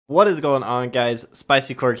What is going on, guys?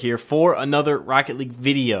 Spicy Corg here for another Rocket League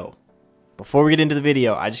video. Before we get into the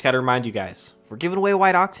video, I just got to remind you guys, we're giving away a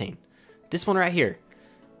white octane. This one right here.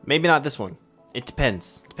 Maybe not this one. It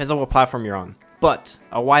depends. Depends on what platform you're on. But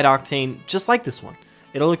a white octane just like this one.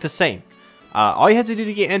 It'll look the same. All you have to do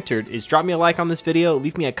to get entered is drop me a like on this video,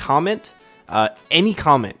 leave me a comment. Any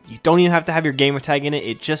comment. You don't even have to have your gamer tag in it.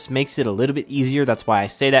 It just makes it a little bit easier. That's why I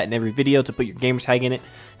say that in every video, to put your gamer tag in it,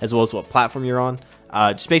 as well as what platform you're on.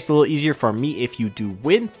 Just makes it a little easier for me if you do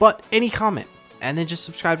win. But any comment, and then just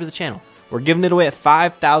subscribe to the channel. We're giving it away at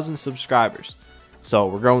 5,000 subscribers. So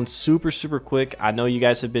we're growing super quick. I know you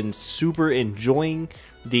guys have been super enjoying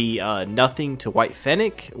the nothing to white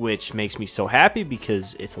fennec, which makes me so happy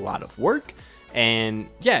because it's a lot of work. And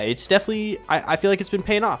yeah, it's definitely, I feel like it's been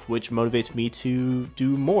paying off, which motivates me to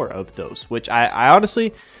do more of those, which I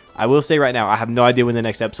honestly, I will say right now, I have no idea when the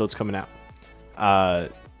next episode's coming out.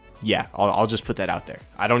 Yeah, I'll just put that out there.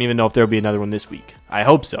 I don't even know if there'll be another one this week. I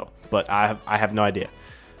hope so, but I have no idea.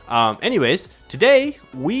 Anyways, today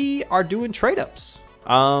we are doing trade-ups.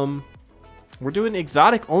 We're doing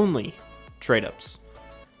exotic only trade-ups.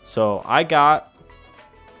 So I got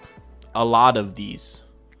a lot of these.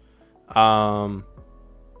 Yeah,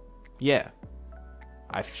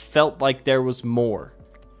 I felt like there was more.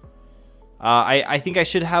 I think I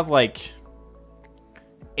should have like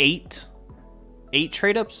eight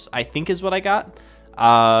trade ups, I think is what I got.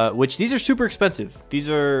 Which these are super expensive. These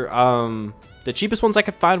are the cheapest ones I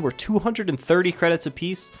could find were 230 credits a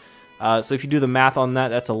piece. So if you do the math on that,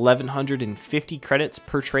 that's 1150 credits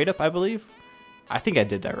per trade up, I believe. I think I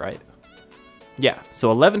did that right. Yeah, so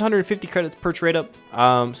 1150 credits per trade up.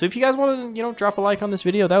 So if you guys want to, drop a like on this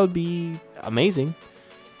video, that would be amazing.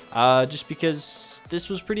 Just because this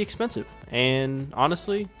was pretty expensive, and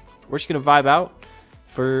honestly, we're just gonna vibe out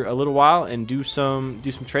for a little while and do some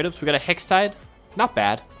trade ups. We got a hex tide, not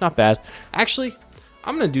bad. Actually,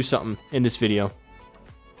 I'm gonna do something in this video.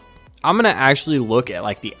 I'm gonna actually look at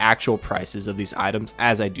like the actual prices of these items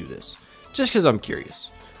as I do this, just because I'm curious.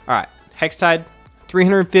 All right, hex tide,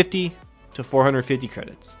 350 to 450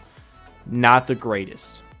 credits. Not the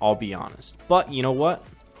greatest, I'll be honest. But you know what?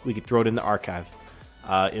 We could throw it in the archive.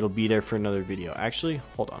 It'll be there for another video. Actually,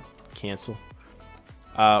 hold on. Cancel.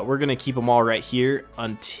 We're going to keep them all right here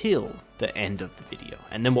until the end of the video.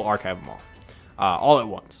 And then we'll archive them all at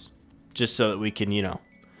once. Just so that we can,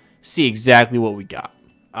 see exactly what we got.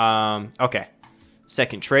 Okay.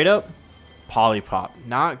 Second trade up. Polypop.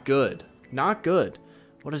 Not good. Not good.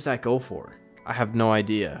 What does that go for? I have no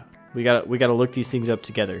idea. We gotta look these things up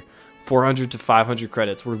together. 400 to 500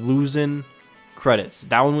 credits. We're losing credits.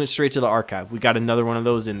 That one went straight to the archive. We got another one of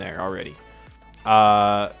those in there already.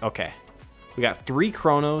 Okay. We got 3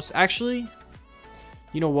 chronos. Actually,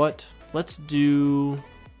 you know what? Let's do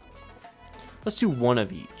one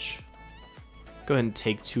of each. Go ahead and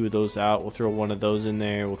take 2 of those out. We'll throw one of those in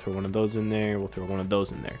there. We'll throw one of those in there. We'll throw one of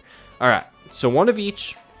those in there. All right. So one of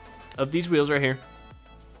each of these wheels right here.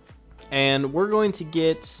 And we're going to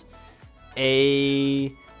get a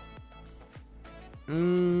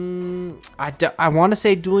I want to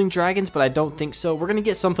say dueling dragons, but I don't think so. We're gonna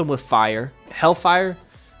get something with fire, hellfire,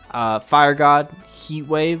 fire god, heat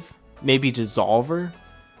wave, maybe dissolver.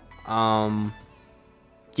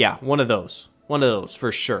 Yeah, one of those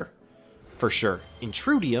for sure.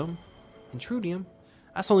 Intrudium,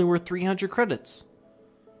 that's only worth 300 credits.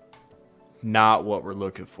 Not what we're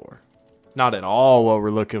looking for. Not at all what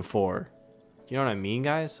we're looking for. You know what I mean,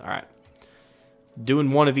 guys? All right.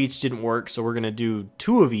 Doing one of each didn't work, so we're going to do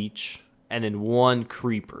 2 of each and then 1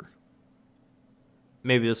 creeper.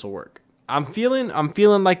 Maybe this will work. I'm feeling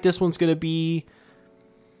like this one's going to be...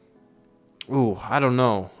 Ooh, I don't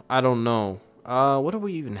know. What do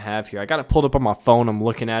we even have here? I got it pulled up on my phone. I'm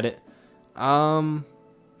looking at it. I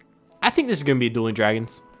think this is going to be dueling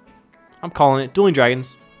dragons. I'm calling it dueling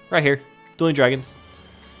dragons. Right here. Dueling dragons.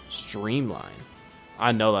 Streamline.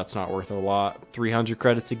 I know that's not worth a lot. 300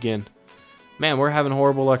 credits again. Man, we're having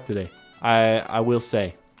horrible luck today. I will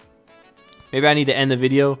say. Maybe I need to end the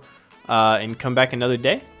video and come back another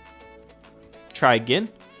day. Try again.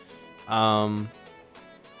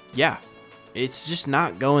 Yeah, it's just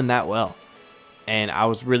not going that well. And I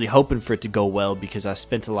was really hoping for it to go well because I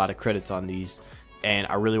spent a lot of credits on these. And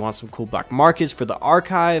I really want some cool black markets for the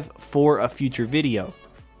archive for a future video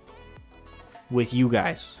with you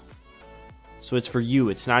guys. So it's for you.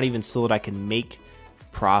 It's not even so that I can make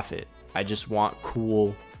profit. I just want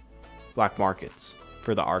cool black markets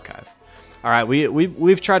for the archive. All right,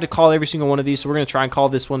 we've tried to call every single one of these, so we're gonna try and call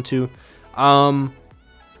this one too.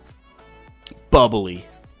 Bubbly.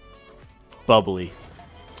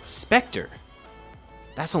 Spectre.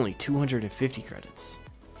 That's only 250 credits.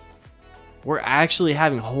 We're actually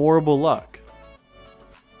having horrible luck.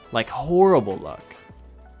 Like, horrible luck.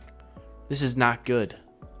 This is not good.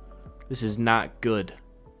 This is not good.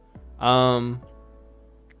 Okay,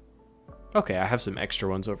 I have some extra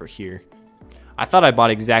ones over here. I thought I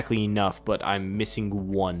bought exactly enough, but I'm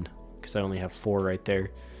missing one because I only have 4 right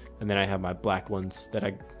there. And then I have my black ones that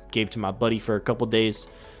I gave to my buddy for a couple days.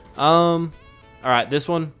 All right, this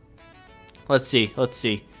one. Let's see. Let's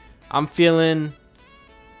see. I'm feeling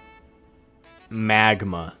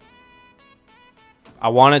magma. I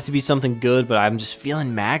want it to be something good, but I'm just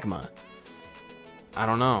feeling magma. I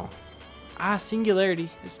don't know. Singularity.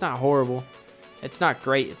 It's not horrible. It's not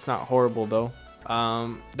great. It's not horrible, though.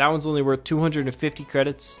 That one's only worth 250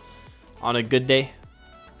 credits on a good day.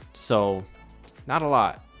 So, not a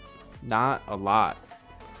lot. Not a lot.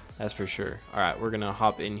 That's for sure. All right, we're going to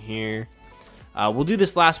hop in here. We'll do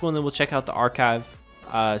this last one, then we'll check out the archive.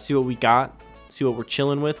 See what we got. See what we're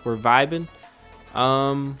chilling with. We're vibing.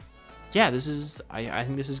 Yeah, this is... I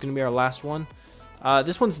think this is going to be our last one.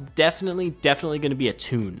 This one's definitely going to be a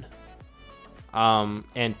tune.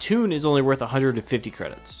 And tune is only worth 150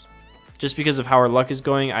 credits. Just because of how our luck is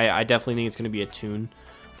going, I definitely think it's going to be a tune.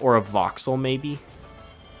 Or a voxel, maybe.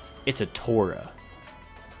 It's a Tora.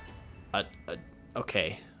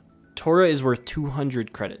 Okay. Tora is worth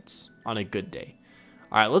 200 credits on a good day.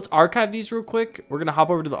 Alright, let's archive these real quick. We're going to hop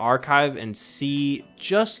over to the archive and see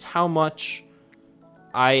just how much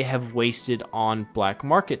I have wasted on black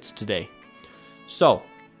markets today. So,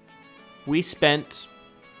 we spent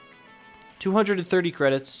 230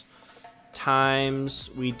 credits times,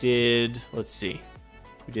 we did, let's see,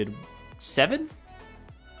 we did 7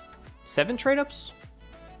 trade ups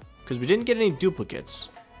because we didn't get any duplicates.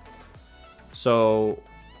 So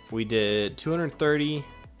we did 230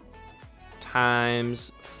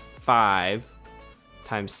 times 5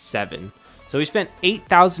 times 7. So we spent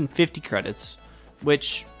 8,050 credits,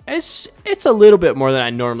 which is, it's a little bit more than I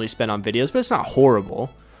normally spend on videos, but it's not horrible.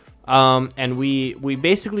 And we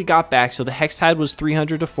basically got back. So the Hextide was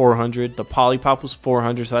 300 to 400. The Polypop was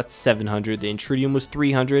 400, so that's 700. The Intrudium was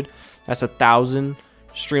 300. That's 1,000.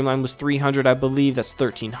 Streamline was 300, I believe. That's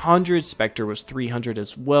 1,300. Spectre was 300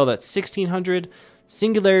 as well. That's 1,600.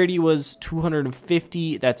 Singularity was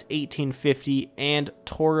 250. That's 1,850. And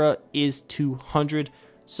Tora is 200.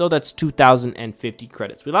 So that's 2,050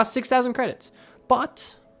 credits. We lost 6,000 credits,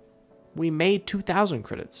 but we made 2,000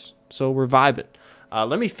 credits. So we're vibing.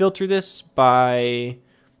 Let me filter this by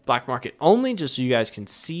black market only, just so you guys can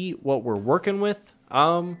see what we're working with.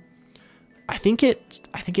 I think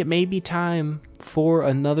it may be time for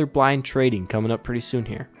another blind trading coming up pretty soon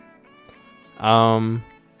here.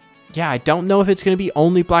 Yeah, I don't know if it's going to be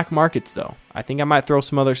only black markets though. I think I might throw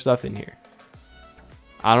some other stuff in here.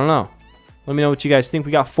 I don't know. Let me know what you guys think.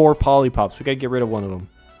 We got 4 Polypops. We got to get rid of one of them.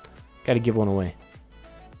 Got to give one away.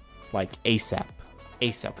 Like ASAP.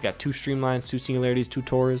 ASAP. We got 2 Streamlines, 2 Singularities, 2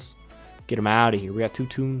 Toras. Get them out of here. We got 2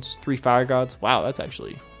 Tunes, 3 Fire Gods. Wow, that's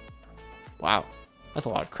actually... Wow. That's a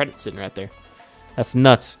lot of credit sitting right there. That's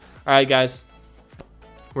nuts. Alright, guys.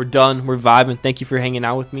 We're done. We're vibing. Thank you for hanging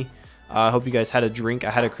out with me. I hope you guys had a drink. I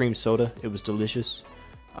had a cream soda. It was delicious.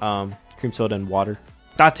 Cream soda and water.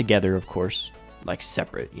 Not together, of course. Like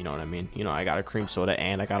separate, you know what I mean? You know, I got a cream soda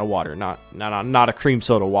and I got a water. Not a cream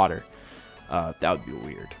soda water. That would be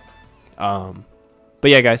weird. But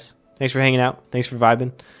yeah, guys, thanks for hanging out. Thanks for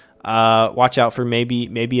vibing. Watch out for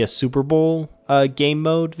maybe a Super Bowl game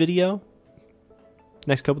mode video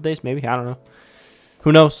next couple days. Maybe, I don't know.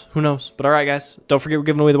 Who knows? Who knows? But all right, guys, don't forget we're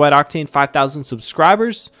giving away the White Octane 5,000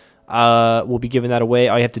 subscribers. We'll be giving that away.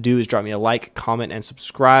 All you have to do is drop me a like, comment, and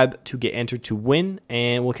subscribe to get entered to win.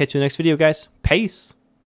 And we'll catch you in the next video, guys. Peace.